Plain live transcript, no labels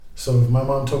So if my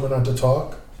mom told me not to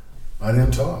talk, I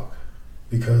didn't talk.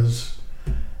 Because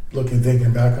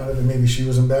thinking back on it, maybe she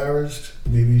was embarrassed.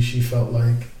 Maybe she felt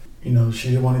like, she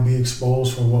didn't want to be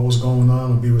exposed for what was going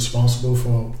on or be responsible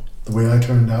for the way I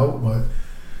turned out. But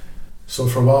so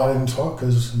for a while I didn't talk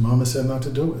because Mama said not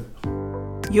to do it.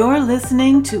 You're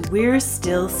listening to We're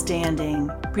Still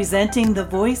Standing, presenting the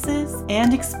voices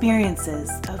and experiences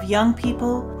of young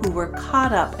people who were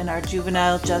caught up in our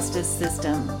juvenile justice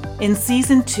system. In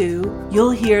Season 2,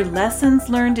 you'll hear lessons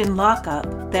learned in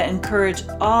lockup that encourage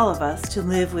all of us to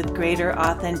live with greater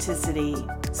authenticity.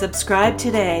 Subscribe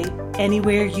today,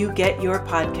 anywhere you get your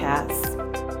podcasts.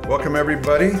 Welcome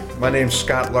everybody, my name's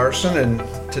Scott Larson,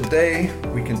 and today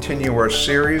we continue our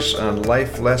series on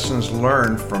life lessons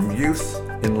learned from youth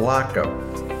in lockup.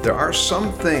 There are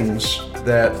some things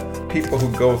that people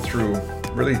who go through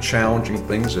really challenging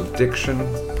things, addiction,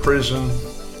 prison,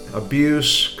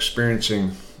 abuse,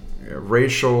 experiencing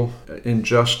racial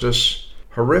injustice,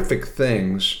 horrific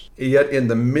things, yet in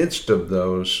the midst of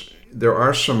those, there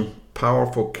are some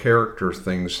powerful character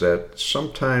things that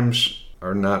sometimes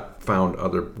are not found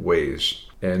other ways.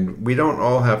 And we don't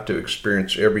all have to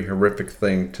experience every horrific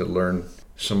thing to learn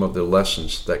some of the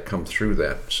lessons that come through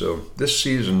that. So this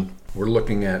season, we're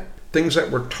looking at things that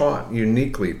were taught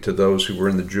uniquely to those who were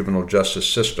in the juvenile justice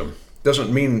system.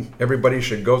 Doesn't mean everybody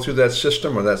should go through that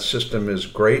system or that system is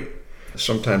great.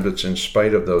 Sometimes it's in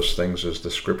spite of those things, as the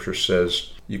scripture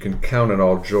says. You can count it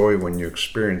all joy when you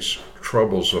experience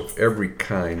troubles of every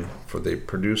kind, for they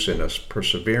produce in us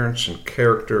perseverance and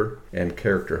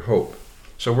character hope.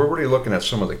 So we're really looking at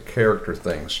some of the character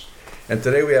things. And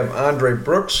today we have Andre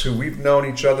Brooks, who we've known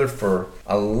each other for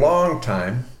a long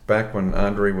time, back when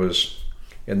Andre was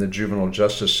in the juvenile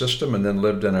justice system and then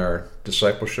lived in our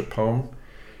discipleship home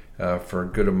for a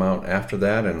good amount after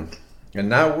that. And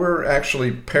now we're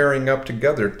actually pairing up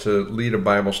together to lead a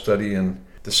Bible study in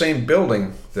the same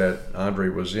building that Andre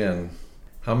was in.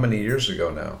 How many years ago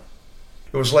now?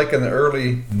 It was like in the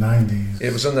early 90s.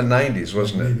 It was in the 90s,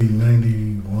 wasn't it? Maybe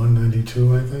 91,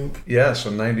 92, I think. Yeah, so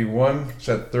 91, is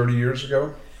that 30 years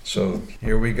ago? So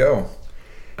here we go.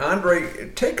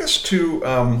 Andre, take us to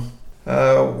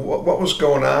what was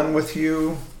going on with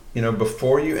you,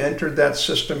 before you entered that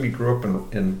system. You grew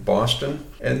up in Boston.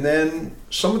 And then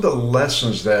some of the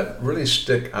lessons that really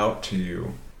stick out to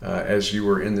you as you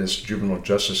were in this juvenile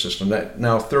justice system. That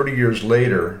now 30 years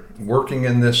later, working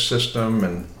in this system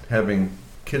and having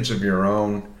kids of your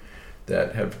own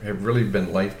that have really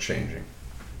been life-changing.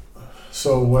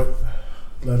 So what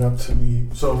led up to me,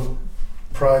 so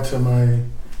prior to my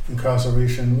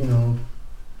incarceration,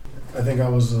 I think I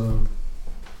was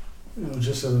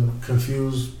just a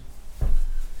confused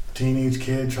teenage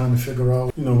kid trying to figure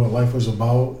out, what life was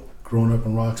about. Growing up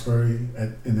in Roxbury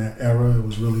in that era, it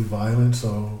was really violent,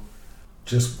 so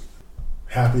just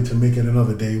happy to make it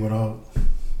another day without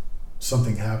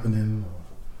something happening.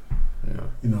 Yeah.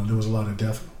 There was a lot of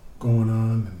death going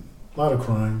on and a lot of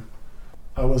crime.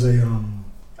 I was a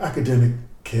academic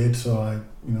kid, so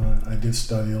I did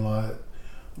study a lot,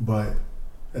 but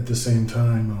at the same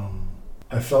time,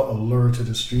 I felt allured to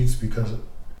the streets because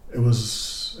it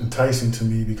was enticing to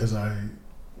me, because I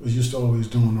was used to always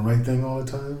doing the right thing all the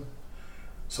time.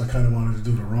 So I kind of wanted to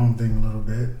do the wrong thing a little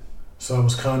bit. So I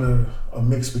was kind of a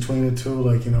mix between the two.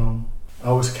 I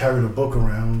always carried a book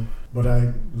around, but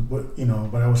I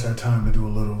always had time to do a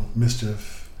little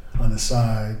mischief on the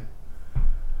side.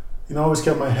 I always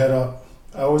kept my head up.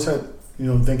 I always had,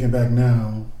 thinking back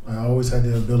now, I always had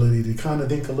the ability to kind of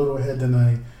think a little ahead than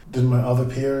I did my other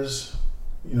peers.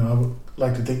 I would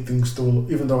like to think things through,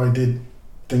 even though I did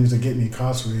things that get me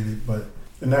incarcerated.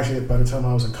 And actually, by the time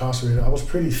I was incarcerated, I was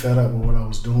pretty fed up with what I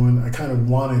was doing. I kind of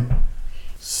wanted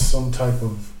some type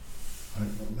of,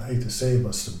 I hate to say it,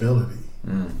 but stability.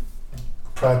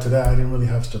 Prior to that, I didn't really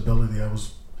have stability. I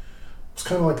was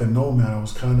kind of like a nomad. I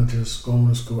was kind of just going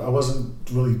to school. I wasn't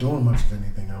really doing much of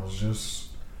anything. I was just,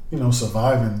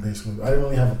 surviving, basically. I didn't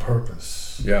really have a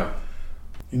purpose. Yeah.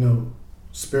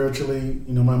 Spiritually,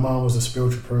 my mom was a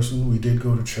spiritual person. We did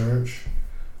go to church.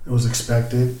 It was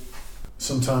expected.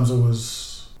 Sometimes it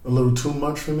was a little too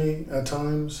much for me at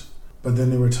times, but then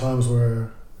there were times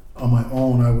where on my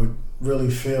own I would really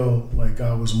feel like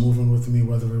God was moving with me,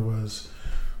 whether it was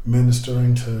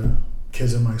ministering to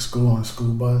kids in my school on a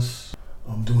school bus,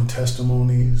 doing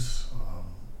testimonies.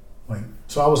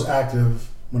 So I was active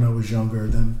when I was younger.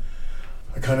 Then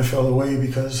I kind of fell away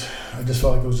because I just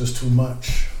felt like it was just too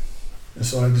much. And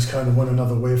so I just kind of went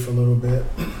another way for a little bit.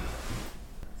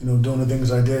 Doing the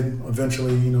things I did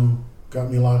eventually, got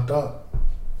me locked up.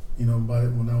 By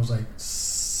when I was like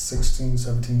 16,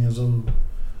 17 years old.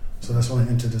 So that's when I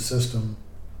entered the system.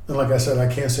 And like I said,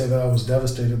 I can't say that I was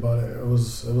devastated by it. It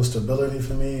was stability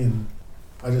for me, and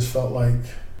I just felt like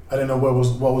I didn't know what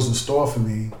was in store for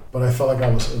me, but I felt like I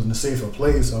was in a safer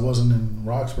place. I wasn't in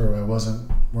Roxbury. I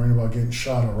wasn't worrying about getting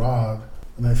shot or robbed.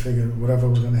 And I figured whatever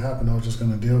was going to happen, I was just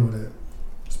going to deal with it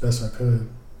as best I could.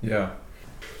 Yeah.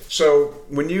 So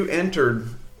when you entered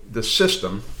the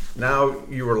system, now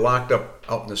you were locked up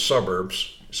out in the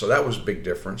suburbs, so that was a big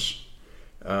difference.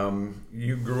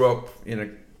 You grew up in a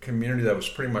community that was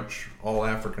pretty much all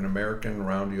African American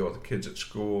around you, all the kids at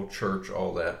school, church,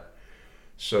 all that.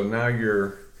 So now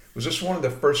was this one of the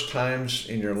first times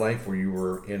in your life where you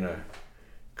were in a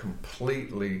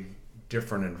completely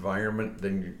different environment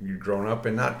than you'd grown up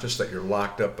in? Not just that you're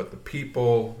locked up, but the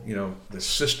people, the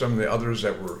system, the others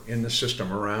that were in the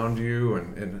system around you,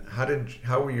 and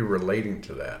how were you relating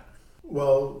to that?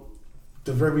 Well,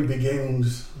 the very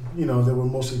beginnings, there were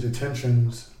mostly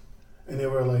detentions, and they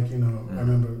were like, I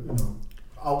remember,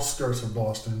 outskirts of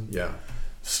Boston. Yeah.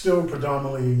 Still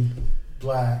predominantly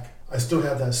black. I still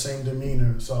had that same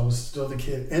demeanor, so I was still the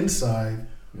kid inside,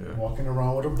 walking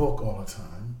around with a book all the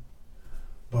time.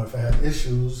 But if I had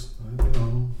issues,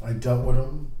 I dealt with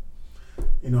them.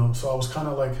 So I was kind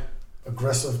of like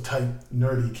aggressive type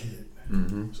nerdy kid.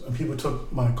 Mm-hmm. So, and people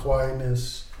took my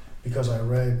quietness because I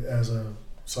read as a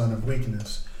sign of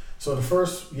weakness. So the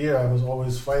first year I was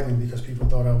always fighting because people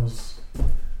thought I was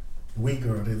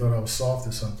weaker, or they thought I was soft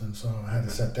or something. So I had to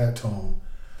set that tone.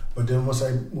 But then once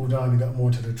I moved on and got more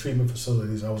into the treatment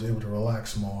facilities, I was able to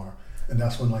relax more. And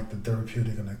that's when like the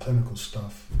therapeutic and the clinical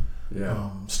stuff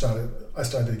I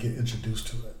started to get introduced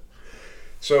to it.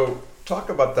 So talk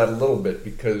about that a little bit,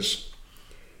 because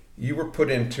you were put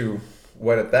into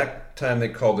what at that time they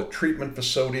called a treatment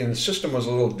facility, and the system was a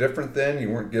little different then. You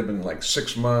weren't given like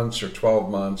 6 months or 12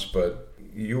 months, but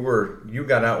you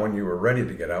got out when you were ready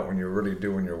to get out, when you were really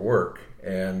doing your work.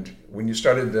 And when you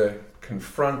started to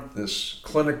confront this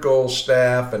clinical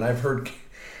staff, and I've heard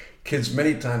kids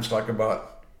many times talk about,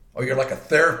 oh, you're like a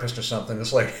therapist or something.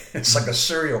 It's like a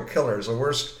serial killer. It's the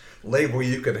worst label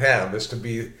you could have, is to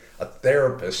be a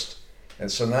therapist.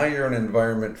 And so now you're in an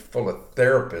environment full of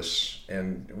therapists.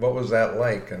 And what was that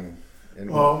like?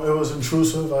 Well, it was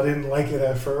intrusive. I didn't like it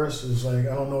at first. It was like,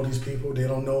 I don't know these people. They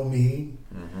don't know me.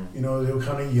 Mm-hmm. They were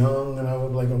kind of young, and I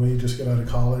would like, oh, you just get out of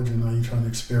college, and now you're trying to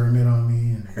experiment on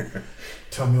me and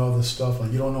tell me all this stuff.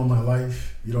 Like, you don't know my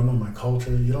life. You don't know my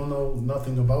culture. You don't know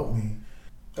nothing about me.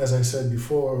 As I said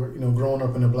before, growing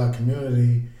up in the black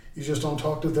community, you just don't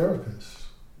talk to therapists.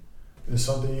 It's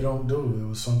something you don't do. It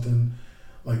was something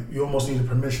like you almost needed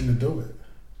permission to do it.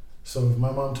 So if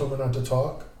my mom told me not to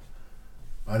talk,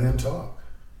 I didn't talk,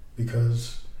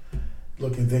 because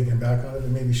thinking back on it,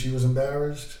 maybe she was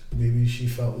embarrassed. Maybe she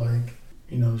felt like,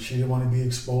 she didn't want to be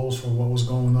exposed for what was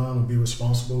going on or be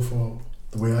responsible for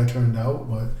the way I turned out.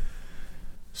 But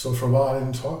so for a while I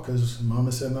didn't talk because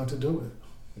Mama said not to do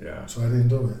it. Yeah. So I didn't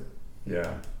do it.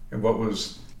 Yeah. And what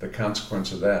was the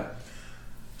consequence of that?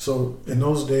 So in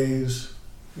those days,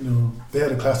 they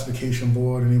had a classification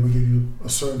board, and they would give you a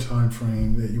certain time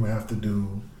frame that you would have to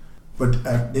do. But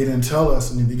they didn't tell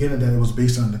us in the beginning that it was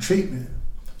based on the treatment.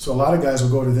 So a lot of guys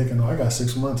would go to thinking, oh, I got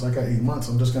 6 months, I got 8 months,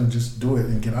 I'm just going to just do it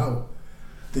and get out.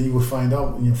 Then you would find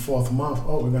out in your 4th month,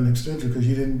 oh, we're going to extend you because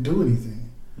you didn't do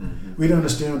anything. Mm-hmm. We didn't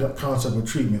understand what the concept of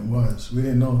treatment was. We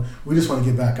didn't know. We just want to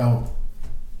get back out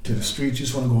to the streets. You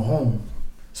just want to go home.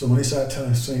 So when they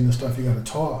started saying the stuff, you got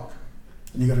to talk,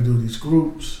 and you got to do these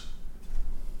groups,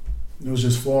 it was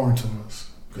just foreign to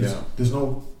us. Because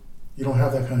you don't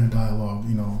have that kind of dialogue,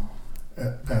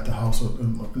 at the house or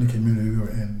in the community we were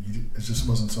in. It just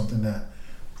wasn't something that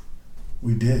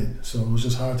we did. So it was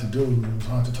just hard to do. It was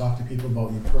hard to talk to people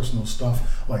about your personal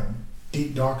stuff, like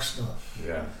deep, dark stuff.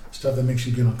 Yeah. Stuff that makes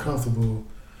you get uncomfortable.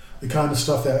 The kind of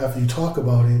stuff that after you talk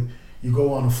about it, you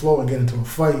go on the floor and get into a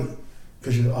fight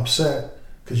because you're upset,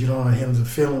 because you don't know how to handle the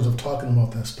feelings of talking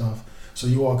about that stuff. So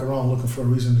you walk around looking for a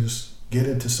reason to just get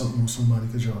into something with somebody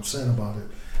because you're upset about it,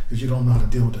 because you don't know how to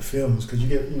deal with the feelings. Because you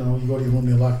get, you go to your room,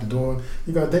 you lock the door,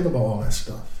 you got to think about all that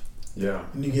stuff. Yeah.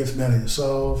 And you get mad at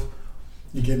yourself,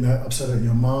 you get upset at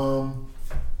your mom.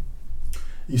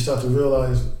 You start to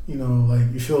realize,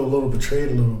 like you feel a little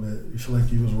betrayed a little bit. You feel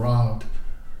like you was robbed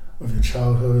of your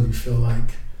childhood. You feel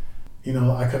like,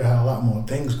 I could have had a lot more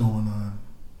things going on,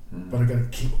 but I got to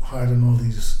keep hiding all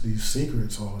these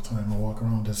secrets all the time. I walk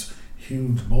around with this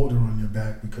huge boulder on your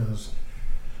back because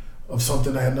of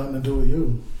something that had nothing to do with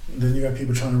you. And then you got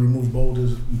people trying to remove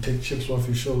boulders and take chips off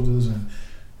your shoulders and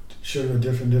show you a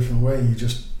different way.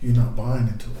 You're not buying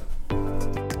into it.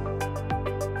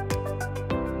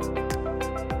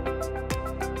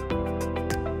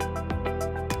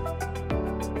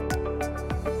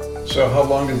 So how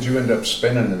long did you end up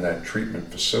spending in that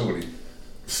treatment facility?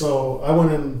 So I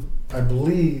went in, I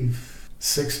believe,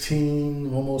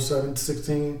 16, almost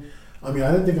 16. I mean,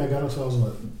 I didn't think I got until I was,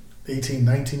 what, 18,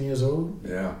 19 years old?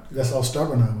 Yeah. That's how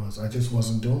stubborn I was. I just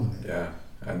wasn't doing it. Yeah,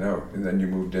 I know. And then you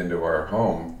moved into our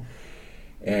home.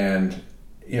 And,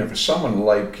 for someone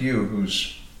like you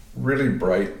who's really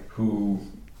bright, who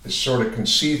is sort of can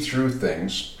see through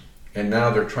things, and now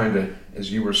they're trying to, as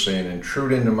you were saying,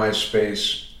 intrude into my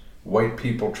space, white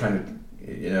people trying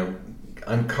to,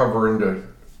 uncover into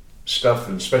stuff,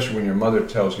 and especially when your mother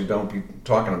tells you don't be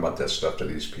talking about that stuff to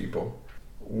these people.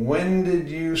 When did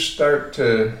you start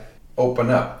to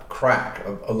open up, crack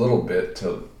a little bit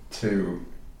to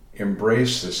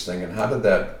embrace this thing, and how did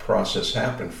that process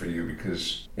happen for you?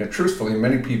 Because truthfully,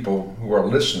 many people who are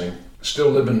listening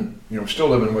still living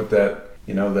with that,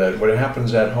 that what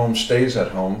happens at home stays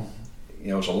at home.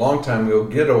 It's a long time, we'll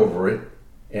get over it,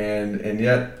 and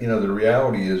yet the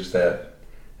reality is that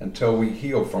until we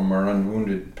heal from our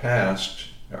unwounded past,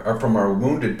 or from our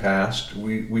wounded past,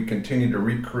 we continue to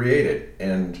recreate it.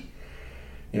 And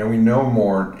we know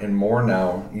more and more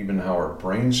now, even how our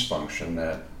brains function,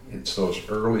 that it's those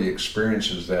early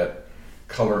experiences that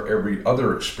color every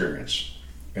other experience.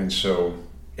 And so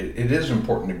it is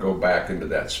important to go back into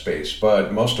that space.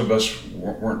 But most of us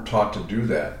weren't taught to do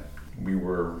that. We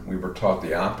were taught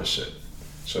the opposite.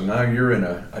 So now you're in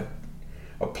a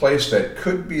place that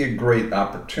could be a great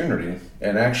opportunity,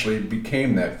 and actually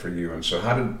became that for you. And so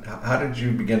how did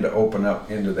you begin to open up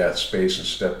into that space and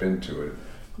step into it?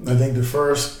 I think the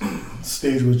first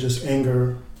stage was just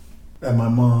anger at my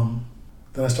mom.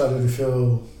 Then I started to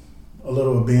feel a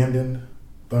little abandoned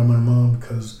by my mom,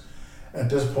 because at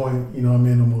this point, I'm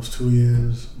in almost 2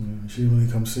 years. She didn't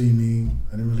really come see me.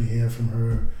 I didn't really hear from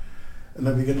her. And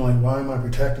I began like, why am I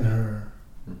protecting her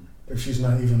if she's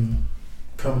not even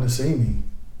coming to see me?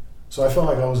 So I felt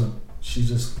like she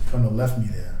just kind of left me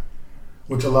there,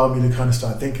 which allowed me to kind of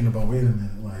start thinking about, wait a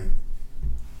minute, like,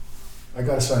 I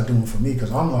got to start doing for me,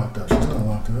 because I'm locked up. She's not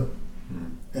locked up.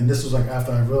 And this was like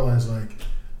after I realized, like,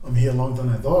 I'm here longer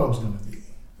than I thought I was going to be.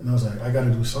 And I was like, I got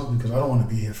to do something, because I don't want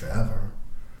to be here forever.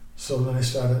 So then I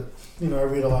started, I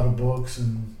read a lot of books,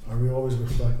 and I always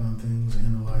reflect on things,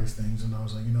 analyze things. And I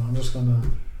was like, I'm just going to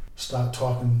start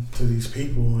talking to these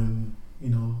people and,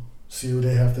 see what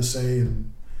they have to say.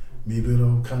 And maybe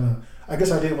it'll kind of, I guess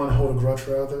I didn't want to hold a grudge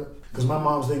forever, because my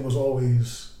mom's thing was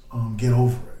always get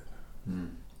over it.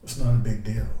 It's not a big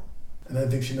deal. And I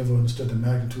think she never understood the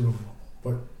magnitude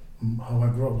of how I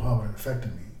grew up, how it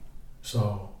affected me.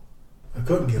 So I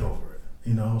couldn't get over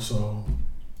it, so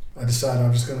I decided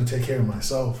I'm just going to take care of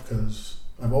myself, because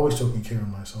I've always taken care of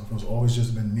myself. It's always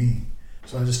just been me.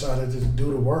 So I just started to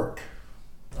do the work.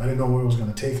 I didn't know where it was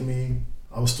going to take me.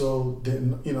 I was still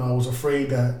I was afraid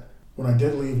that when I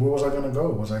did leave, where was I going to go?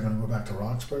 Was I going to go back to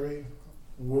Roxbury?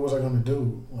 What was I going to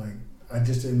do? Like, I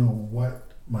just didn't know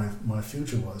what my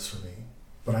future was for me.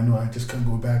 But I knew I just couldn't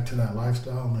go back to that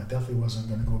lifestyle, and I definitely wasn't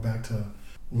going to go back to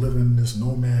living this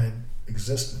nomad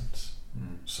existence.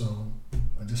 So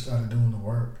I just started doing the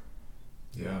work.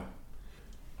 Yeah.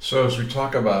 So as we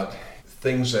talk about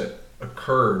things that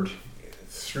occurred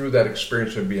through that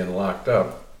experience of being locked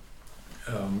up,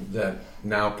 that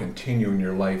now continue in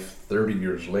your life 30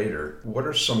 years later, what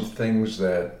are some things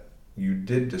that you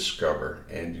did discover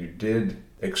and you did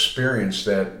experience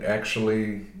that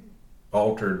actually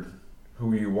altered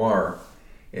who you are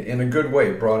in a good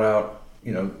way, brought out,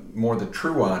 more the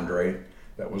true Andre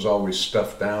that was always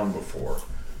stuffed down before?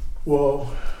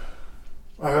 Well,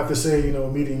 I have to say,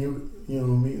 meeting him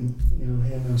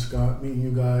and Scott, meeting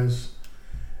you guys,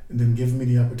 and then giving me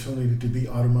the opportunity to be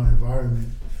out of my environment.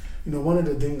 One of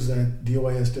the things that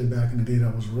DOIS did back in the day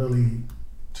that was really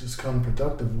just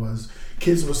counterproductive was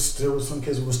some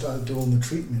kids would start doing the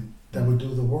treatment that would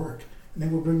do the work, and they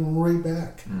would bring them right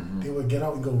back. They would get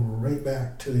out and go right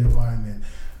back to the environment.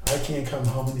 I can't count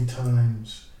how many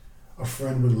times a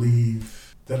friend would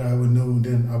leave that I would know, and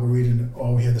then I would read it,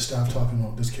 we had the staff talking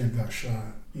about this kid got shot.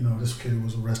 This kid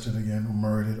was arrested again, or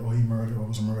murdered, or he murdered, or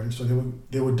was murdered. So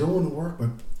they were doing the work, but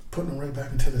putting them right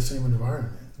back into the same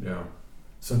environment. Yeah.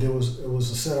 So it was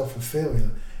a setup for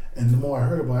failure. And the more I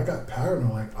heard about it, I got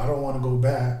paranoid. Like, I don't want to go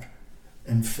back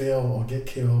and fail or get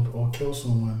killed or kill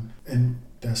someone. And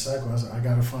that cycle, I was like, I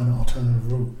got to find an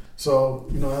alternative route. So,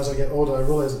 as I get older, I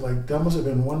realized, like, that must have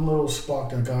been one little spark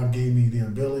that God gave me, the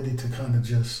ability to kind of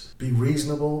just be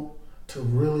reasonable, to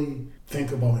really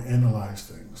think about and analyze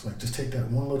things. Like, just take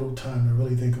that one little time to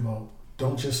really think about,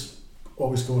 don't just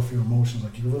always go with your emotions.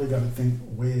 Like, you really got to think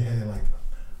way ahead, like,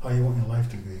 how you want your life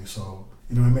to be. So,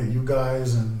 I met you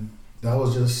guys, and that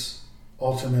was just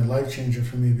ultimate life changer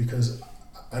for me, because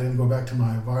I didn't go back to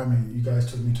my environment. You guys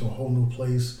took me to a whole new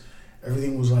place.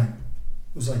 Everything was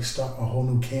like start a whole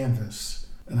new canvas,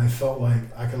 and I felt like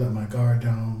I could let my guard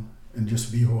down and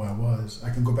just be who I was. I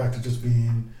can go back to just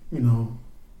being,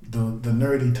 the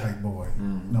nerdy type boy.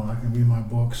 I can read my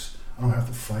books. I don't have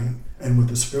to fight. And with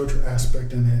the spiritual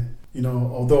aspect in it,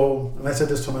 although, and I said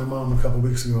this to my mom a couple of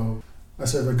weeks ago, I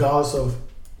said, regardless of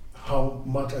how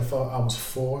much I felt I was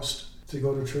forced to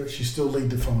go to church, she still laid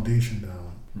the foundation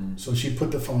down. So she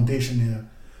put the foundation there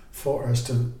for us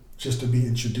to be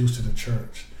introduced to the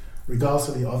church. Regardless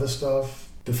of the other stuff,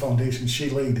 the foundation, she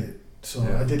laid it. So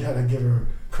I did have to give her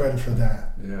credit for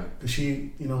that. Yeah. Because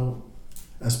she,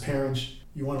 as parents,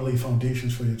 you want to lay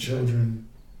foundations for your children.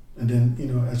 And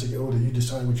then, as you get older, you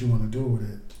decide what you want to do with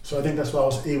it. So I think that's why I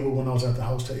was able, when I was at the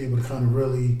house, to kind of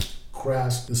really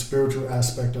grasp the spiritual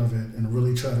aspect of it and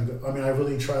really try to go. I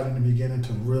really tried in the beginning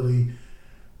to really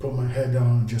put my head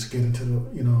down and just get into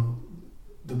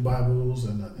the Bibles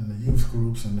and the youth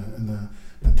groups and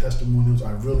the testimonials.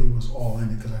 I really was all in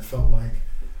it because I felt like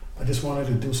I just wanted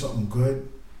to do something good.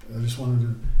 I just wanted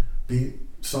to be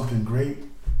something great.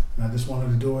 And I just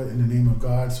wanted to do it in the name of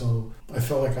God. So I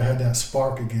felt like I had that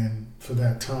spark again for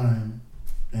that time,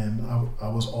 and I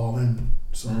was all in.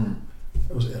 So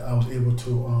I was able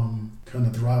to kind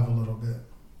of thrive a little bit.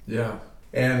 Yeah,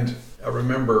 and I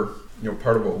remember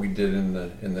part of what we did in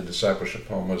the discipleship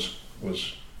home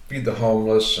was feed the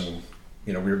homeless, and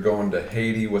we were going to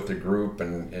Haiti with the group,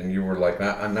 and you were like,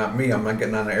 not me, I'm not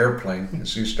getting on an airplane. And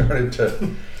so you started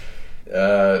to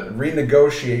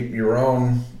renegotiate your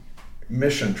own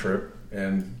mission trip,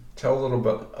 and tell a little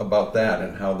bit about that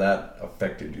and how that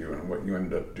affected you and what you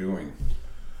ended up doing.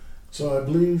 So I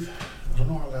believe, I don't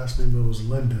know her last name, but it was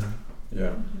Linda.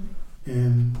 Yeah.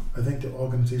 And I think the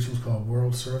organization was called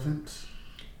World Servants,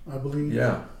 I believe.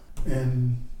 Yeah.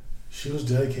 And she was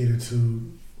dedicated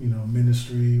to,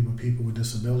 ministry with people with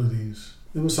disabilities.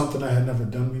 It was something I had never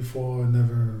done before,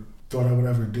 never thought I would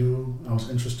ever do. I was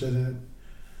interested in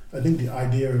it. I think the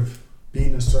idea of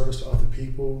being a service to other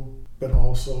people, but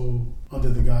also under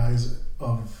the guise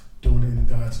of doing it in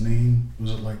God's name,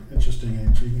 was interesting and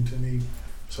intriguing to me.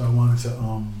 So I wanted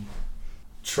to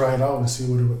try it out and see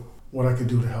what I could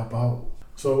do to help out.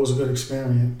 So it was a good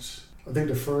experience. I think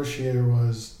the first year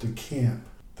was the camp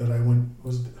that I went.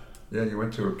 Yeah, you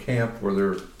went to a camp where there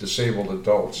were disabled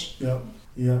adults. Yep.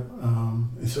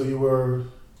 And so you were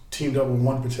teamed up with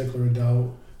one particular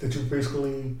adult that you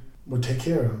basically would take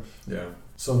care of. Yeah.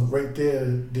 So right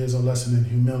there's a lesson in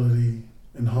humility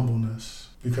and humbleness,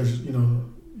 because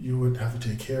you would have to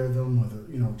take care of them,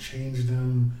 whether change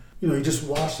them. You just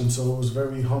watch them. So it was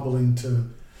very humbling to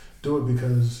do it,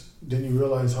 because then you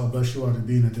realize how blessed you are to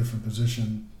be in a different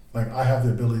position. Like, I have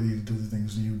the ability to do the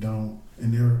things that you don't,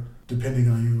 and they're depending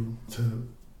on you to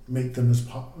make them as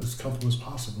comfortable as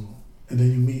possible. And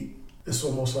then you meet, it's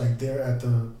almost like they're at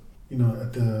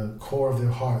the core of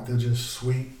their heart. They're just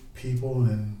sweet people.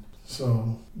 And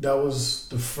so that was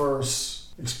the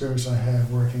first experience I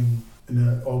had working in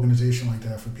an organization like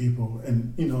that for people.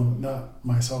 And, not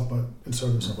myself, but in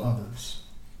service of others.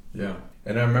 Yeah.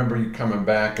 And I remember you coming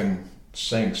back and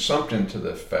saying something to the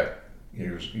effect,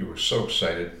 you were so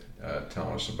excited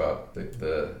telling us about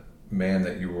the man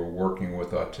that you were working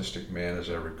with, autistic man, as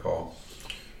I recall.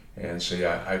 And so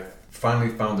I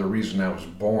finally found the reason I was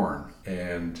born,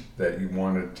 and that you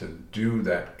wanted to do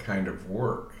that kind of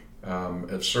work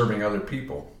of serving other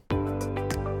people.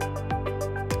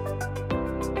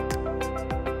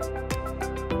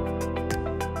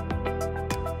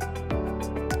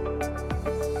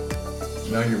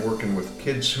 Now you're working with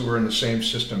kids who are in the same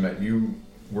system that you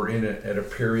were in at a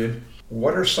period.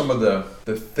 What are some of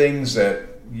the things that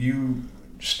you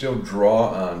still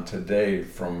draw on today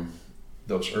from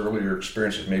those earlier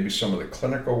experiences, maybe some of the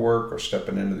clinical work or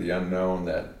stepping into the unknown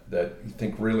that you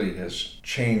think really has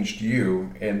changed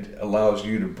you and allows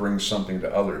you to bring something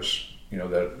to others,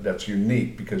 that's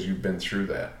unique because you've been through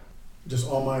that? Just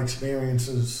all my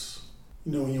experiences.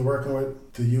 When you're working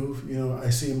with the youth, I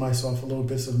see myself, a little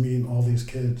bits of me in all these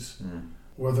kids.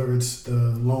 Whether it's the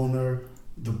loner,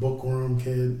 the bookworm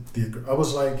kid, I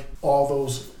was like, all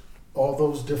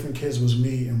those different kids was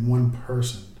me in one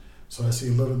person. So I see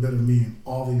a little bit of me in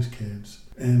all these kids.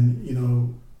 And,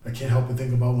 I can't help but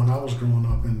think about when I was growing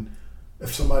up, and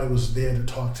if somebody was there to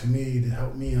talk to me, to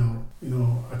help me out,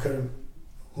 I could have,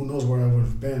 who knows where I would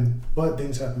have been, but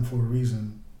things happen for a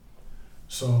reason.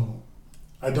 So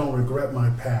I don't regret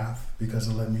my path, because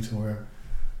it led me to where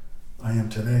I am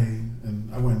today,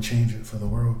 and I wouldn't change it for the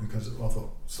world because of all the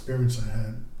experience I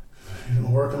had.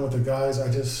 Working with the guys,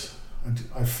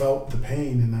 I felt the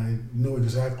pain, and I knew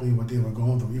exactly what they were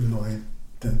going through, even though they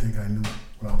didn't think I knew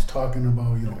what I was talking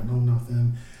about. You don't know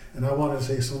nothing. And I want to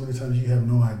say so many times, you have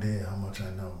no idea how much I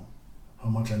know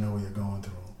what you're going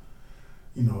through.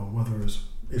 You know, whether it's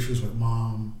issues with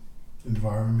mom,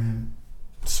 environment,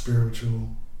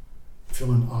 spiritual,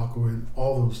 feeling awkward,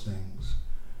 all those things.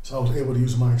 So I was able to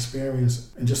use my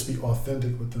experience and just be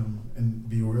authentic with them and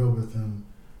be real with them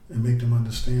and make them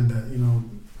understand that, you know,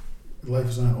 life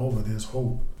is not over, there's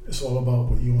hope. It's all about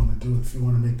what you want to do, if you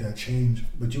want to make that change,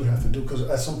 but you have to do, because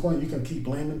at some point you can keep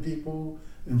blaming people,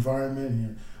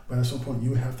 environment, but at some point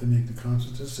you have to make the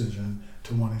conscious decision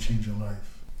to want to change your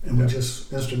life. And we're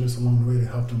just instruments along the way to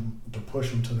help them, to push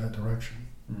them to that direction.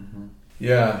 Mm-hmm.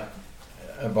 Yeah,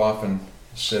 I've often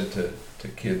said to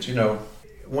kids, you know,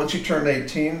 once you turn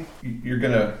 18, you're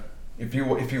gonna, if you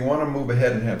want to move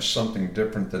ahead and have something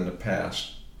different than the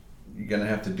past, you're gonna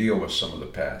have to deal with some of the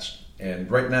past.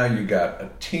 And right now you got a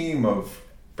team of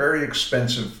very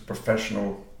expensive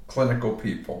professional clinical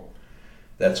people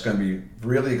that's going to be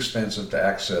really expensive to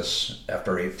access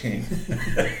after 18.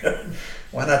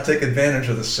 Why not take advantage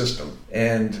of the system?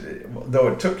 And though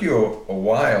it took you a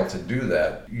while to do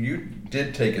that, you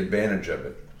did take advantage of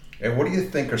it. And what do you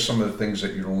think are some of the things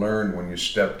that you learned when you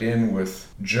stepped in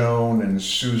with Joan and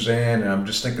Suzanne? And I'm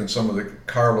just thinking some of the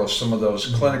Carlos, some of those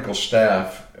clinical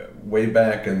staff way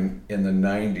back in the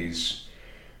 90s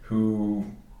who,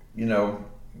 you know,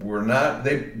 were not,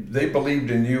 they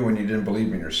believed in you when you didn't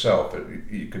believe in yourself,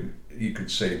 you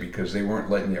could say, because they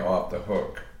weren't letting you off the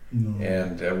hook. No.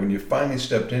 And when you finally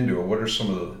stepped into it, what are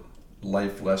some of the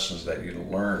life lessons that you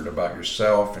learned about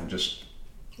yourself and just...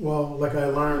 Well, like I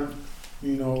learned,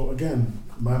 you know, again,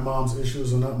 my mom's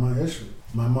issues are not my issue.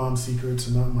 My mom's secrets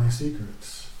are not my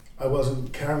secrets. I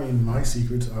wasn't carrying my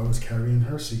secrets, I was carrying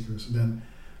her secrets. And then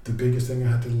the biggest thing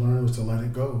I had to learn was to let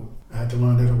it go. I had to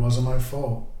learn that it wasn't my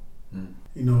fault.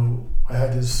 You know, I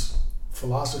had this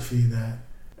philosophy that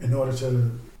in order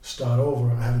to start over,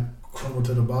 I had to crumble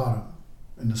to the bottom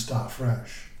and to start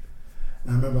fresh.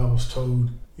 And I remember I was told,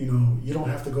 you know, you don't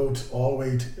have to go all the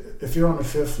way to, if you're on the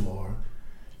 5th floor,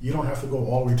 you don't have to go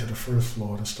all the way to the 1st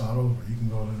floor to start over. You can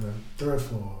go to the 3rd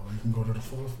floor, or you can go to the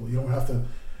 4th floor. You don't have to,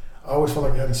 I always felt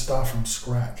like I had to start from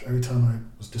scratch. Every time I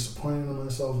was disappointed in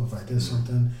myself, if I did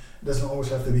something, it doesn't always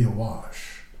have to be a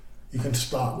wash. You can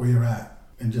start where you're at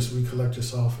and just recollect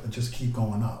yourself and just keep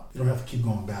going up. You don't have to keep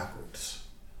going backwards.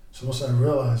 So once I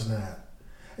realized that,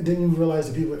 and then you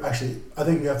realize that people actually, I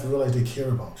think you have to realize they care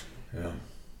about you. Yeah.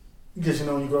 Because, you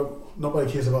know, when you grow up,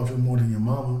 nobody cares about you more than your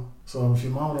mama. So if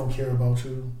your mama don't care about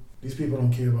you, these people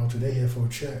don't care about you, they're here for a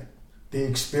check. They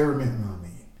experimenting on me.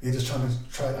 They're just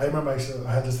I remember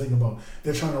I had this thing about,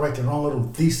 they're trying to write their own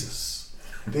little thesis.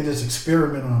 They just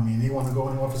experiment on me and they want to go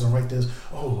in the office and write this,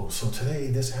 oh, so today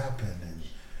this happened,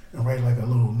 and write like a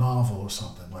little novel or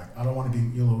something. Like, I don't want to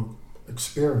be your little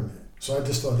experiment. So I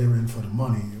just thought they were in for the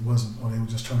money. It wasn't, or they were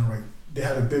just trying to write, they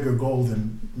had a bigger goal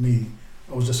than me.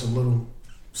 I was just a little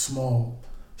small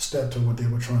step to what they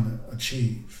were trying to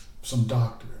achieve, some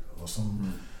doctorate or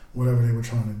some whatever they were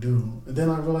trying to do. And then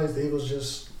I realized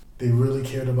they really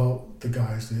cared about the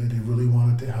guys there. They really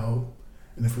wanted to help.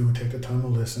 And if we would take the time to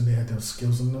listen, they had the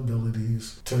skills and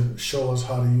abilities to show us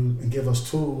how to use and give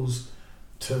us tools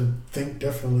to think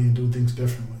differently and do things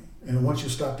differently. And once you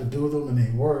start to do them and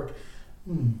they work,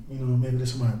 you know, maybe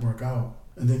this might work out.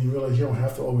 And then you realize you don't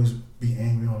have to always be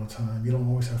angry all the time. You don't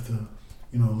always have to,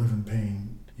 you know, live in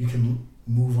pain. You can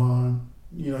move on.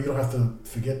 You know, you don't have to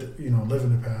forget that, you know, live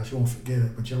in the past. You won't forget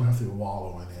it, but you don't have to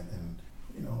wallow in it and,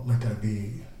 you know, let that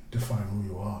define who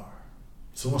you are.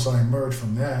 So once I emerged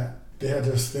from that, they had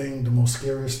this thing, the most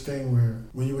scariest thing, where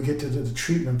when you would get to the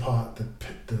treatment part,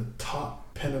 the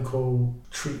top pinnacle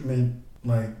treatment,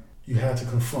 like you had to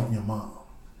confront your mom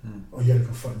or you had to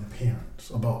confront your parents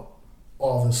about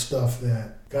all the stuff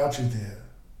that got you there,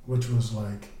 which was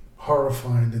like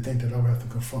horrifying to think that I would have to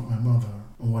confront my mother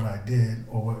on what I did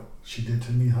or what she did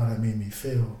to me, how that made me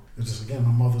feel. It's just, again,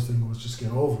 my mother's thing was just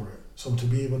get over it. So to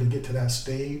be able to get to that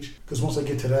stage, because once I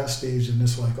get to that stage, and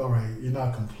it's like, all right, you're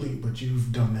not complete, but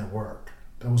you've done that work.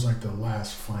 That was like the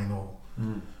last final,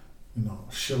 you know,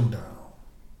 showdown.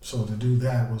 So to do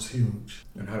that was huge.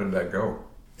 And how did that go?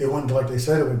 It went like they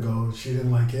said it would go. She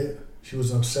didn't like it. She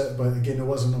was upset, but again,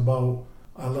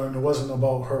 I learned it wasn't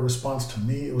about her response to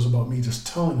me. It was about me just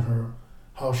telling her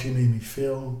how she made me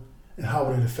feel and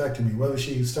how it affected me. Whether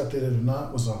she accepted it or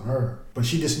not was on her. But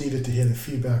she just needed to hear the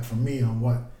feedback from me on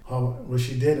what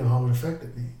she did and how it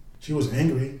affected me. She was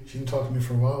angry. She didn't talk to me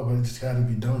for a while, but it just had to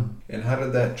be done. And how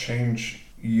did that change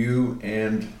you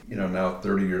and, you know, now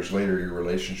 30 years later, your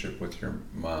relationship with your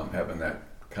mom, having that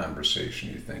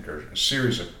conversation, you think, or a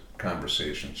series of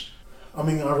conversations? I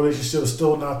mean, our relationship is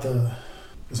still not the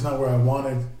It's not where I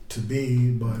wanted to be,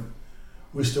 but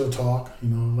we still talk. You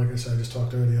know, like I said, I just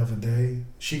talked to her the other day.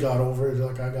 She got over it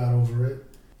like I got over it.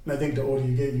 And I think the older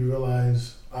you get,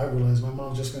 I realize my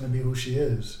mom's just going to be who she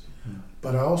is.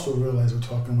 But I also realized with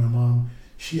talking to my mom,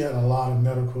 she had a lot of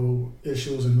medical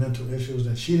issues and mental issues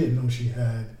that she didn't know she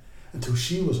had until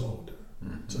she was older.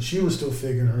 So she was still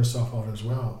figuring herself out as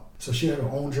well. So she had her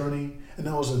own journey, and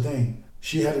that was the thing.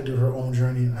 She had to do her own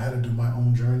journey, and I had to do my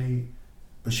own journey.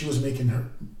 But she was making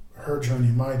her journey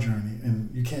my journey, and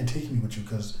you can't take me with you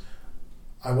because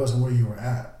I wasn't where you were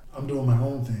at. I'm doing my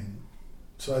own thing.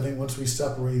 So I think once we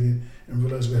separated and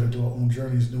realized we had to do our own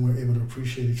journeys, then we were able to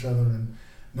appreciate each other and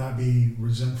not be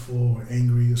resentful or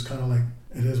angry. It's kind of like,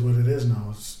 it is what it is now.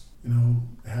 It's, you know,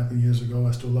 it happened years ago.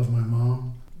 I still love my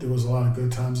mom. There was a lot of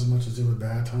good times as much as there were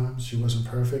bad times. She wasn't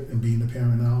perfect, and being a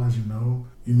parent now, as you know,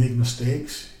 you make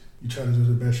mistakes. You try to do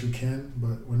the best you can,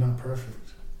 but we're not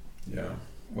perfect. Yeah.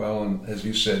 Well, and as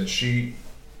you said, she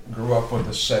grew up with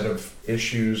a set of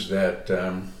issues that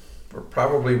were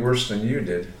probably worse than you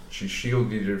did. She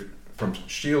shielded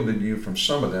you from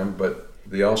some of them, but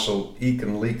they also eke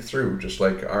and leak through, just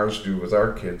like ours do with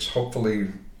our kids. Hopefully,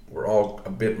 we're all a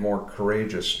bit more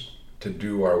courageous to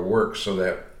do our work so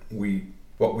that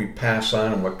what we pass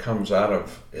on and what comes out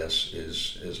of us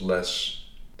is less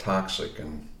toxic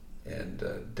and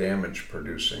damage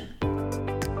producing.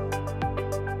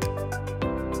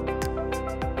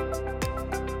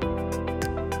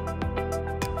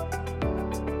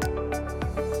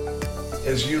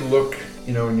 As you look,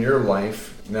 you know, in your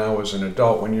life now as an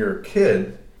adult, when you're a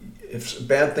kid, if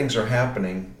bad things are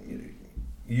happening,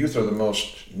 youth are the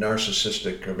most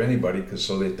narcissistic of anybody, because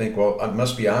so they think, well, it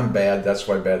must be I'm bad, that's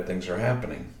why bad things are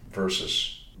happening,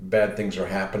 versus bad things are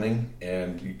happening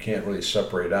and you can't really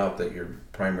separate out that your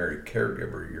primary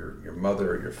caregiver, your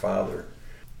mother or your father,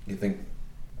 you think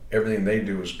everything they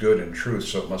do is good and truth,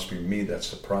 so it must be me that's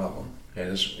the problem. And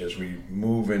as we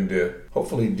move into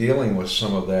hopefully dealing with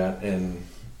some of that and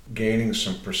gaining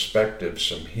some perspective,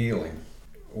 some healing,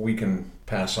 we can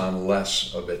pass on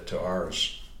less of it to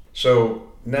ours.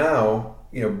 So now,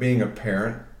 you know, being a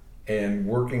parent and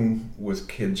working with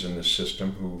kids in the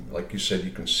system who, like you said,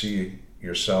 you can see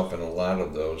yourself in a lot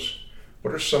of those,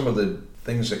 what are some of the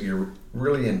things that you're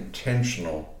really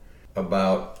intentional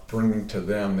about bringing to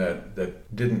them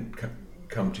that didn't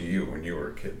come to you when you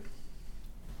were a kid?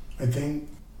 I think,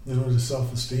 you know, the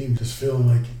self-esteem, just feeling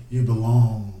like you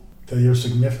belong, that you're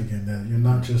significant, that you're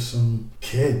not just some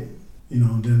kid, you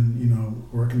know, then, you know,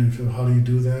 working in the field, how do you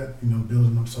do that? You know,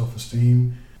 building up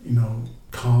self-esteem, you know,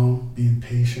 calm, being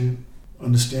patient,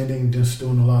 understanding, just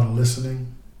doing a lot of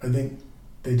listening. I think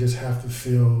they just have to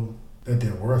feel that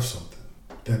they're worth something,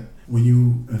 that when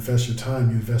you invest your time,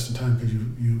 you invest in time because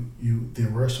they're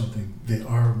worth something. They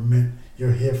are meant,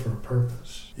 you're here for a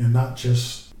purpose. You're not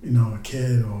just, you know, a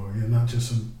kid, or you're not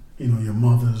just, you know, your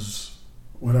mother's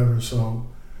whatever. So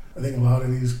I think a lot of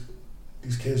these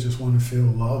kids just want to feel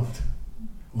loved.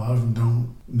 A lot of them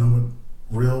don't know what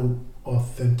real,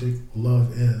 authentic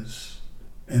love is.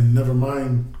 And never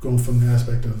mind going from the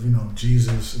aspect of, you know,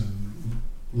 Jesus and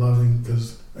loving,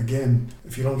 because again,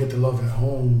 if you don't get the love at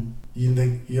home, you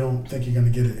don't think you're going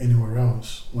to get it anywhere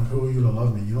else. Like, who are you to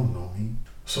love me? You don't know me.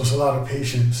 So it's a lot of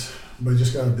patience. But you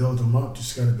just got to build them up. You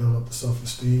just got to build up the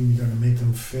self-esteem. You got to make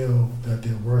them feel that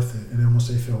they're worth it. And then once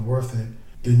they feel worth it,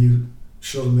 then you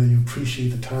show them that you appreciate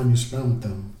the time you spend with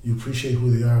them. You appreciate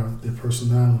who they are, their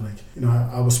personality. Like, you know,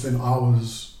 I would spend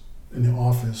hours in the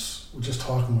office just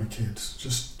talking with kids,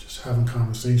 just having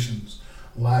conversations,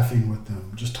 laughing with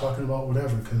them, just talking about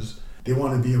whatever, because they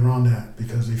want to be around that,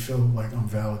 because they feel like I'm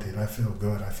validated. I feel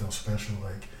good. I feel special.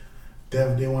 Like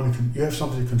they want to. You have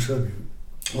something to contribute.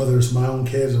 Whether it's my own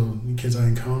kids or kids I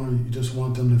encounter, you just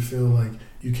want them to feel like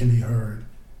you can be heard,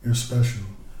 you're special,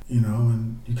 you know,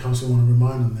 and you constantly want to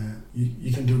remind them that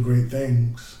you can do great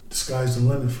things. The sky's the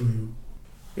limit for you.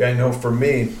 Yeah, I know for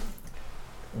me, it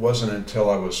wasn't until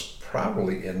I was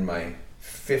probably in my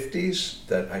 50s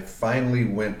that I finally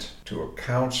went to a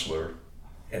counselor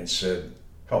and said,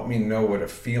 help me know what a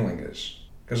feeling is.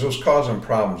 Because it was causing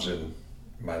problems in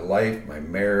my life, my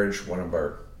marriage. One of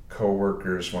my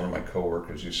coworkers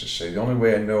used to say, the only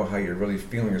way I know how you're really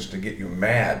feeling is to get you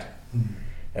mad. Mm-hmm.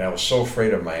 And I was so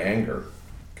afraid of my anger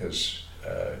because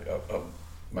of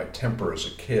my temper as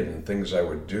a kid and things I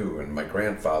would do, and my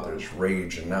grandfather's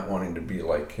rage and not wanting to be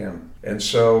like him. And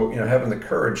so, you know, having the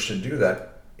courage to do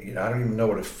that, you know, I don't even know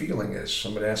what a feeling is.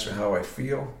 Somebody asked me how I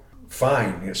feel.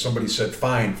 Fine. You know, somebody said,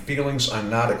 fine. Feelings I'm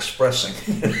not expressing.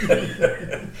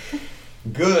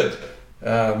 Good.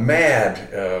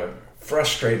 Mad.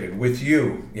 Frustrated with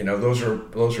you. You know, those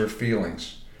are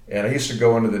feelings. And I used to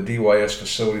go into the DYS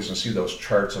facilities and see those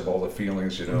charts of all the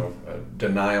feelings,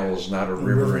 denial is not a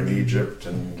river in Egypt.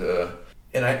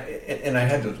 And I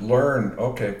had to learn,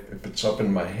 okay, if it's up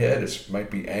in my head, it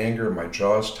might be anger, my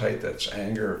jaw's tight, that's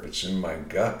anger. If it's in my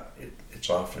gut, it's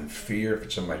often fear. If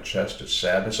it's in my chest, it's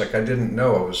sadness. Like, I didn't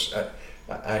know.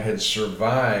 I had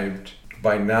survived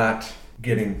by not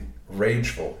getting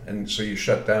rageful. And so you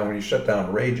shut down, when you shut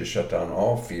down rage, you shut down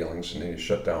all feelings, and then you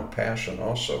shut down passion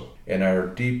also. And our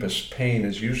deepest pain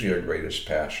is usually our greatest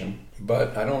passion.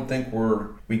 But I don't think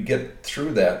we get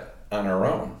through that on our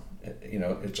own.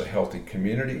 It's a healthy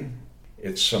community.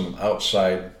 It's some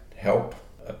outside help,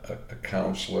 a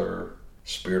counselor,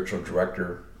 spiritual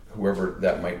director, whoever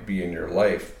that might be in your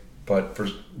life. But for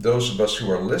those of us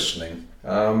who are listening,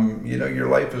 your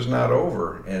life is not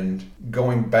over. And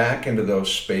going back into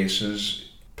those spaces,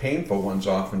 painful ones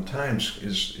oftentimes,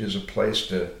 is a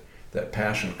place that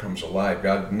passion comes alive.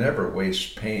 God never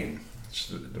wastes pain. It's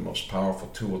the most powerful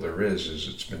tool there is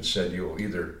it's been said, you will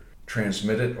either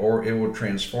transmit it or it will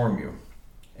transform you.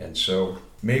 And so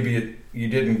maybe you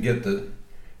didn't get the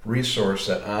resource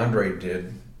that Andre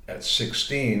did at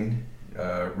 16,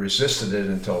 resisted it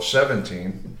until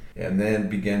 17, and then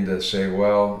began to say,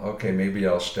 well, okay, maybe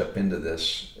I'll step into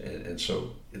this. And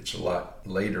so it's a lot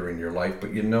later in your life,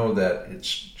 but you know that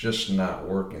it's just not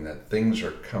working, that things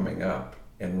are coming up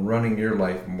and running your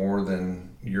life more than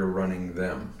you're running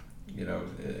them.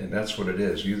 And that's what it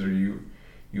is. Either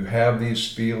you have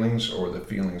these feelings or the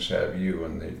feelings have you,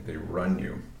 and they run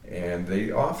you. And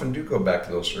they often do go back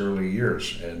to those early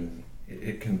years, and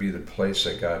it can be the place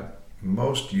that God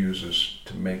most uses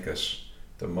to make us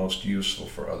the most useful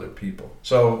for other people.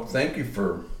 So thank you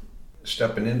for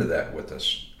stepping into that with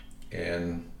us.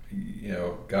 And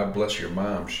God bless your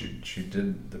mom. She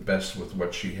did the best with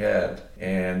what she had.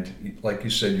 And like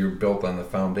you said, you're built on the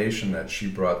foundation that she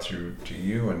brought through to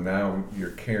you, and now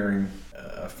you're carrying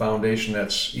a foundation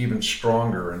that's even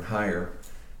stronger and higher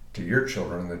to your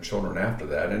children and the children after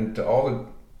that, and to all the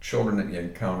children that you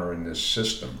encounter in this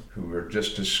system who are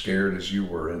just as scared as you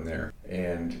were in there,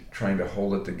 and trying to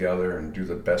hold it together and do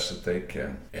the best that they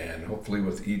can. And hopefully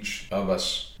with each of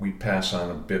us, we pass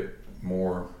on a bit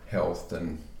more health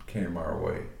than came our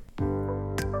way.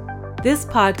 This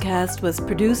podcast was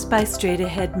produced by Straight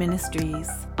Ahead Ministries,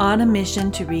 on a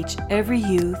mission to reach every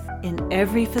youth in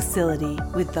every facility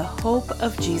with the hope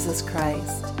of Jesus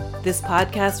Christ. This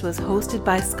podcast was hosted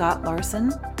by Scott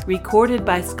Larson, recorded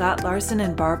by Scott Larson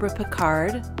and Barbara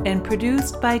Picard, and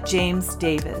produced by James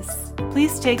Davis.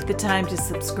 Please take the time to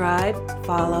subscribe,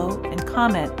 follow, and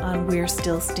comment on We're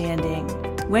Still Standing.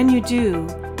 When you do,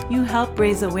 you help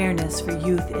raise awareness for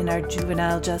youth in our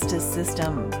juvenile justice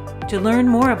system. To learn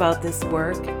more about this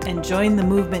work and join the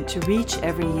movement to reach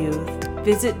every youth,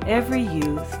 visit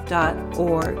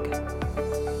everyyouth.org.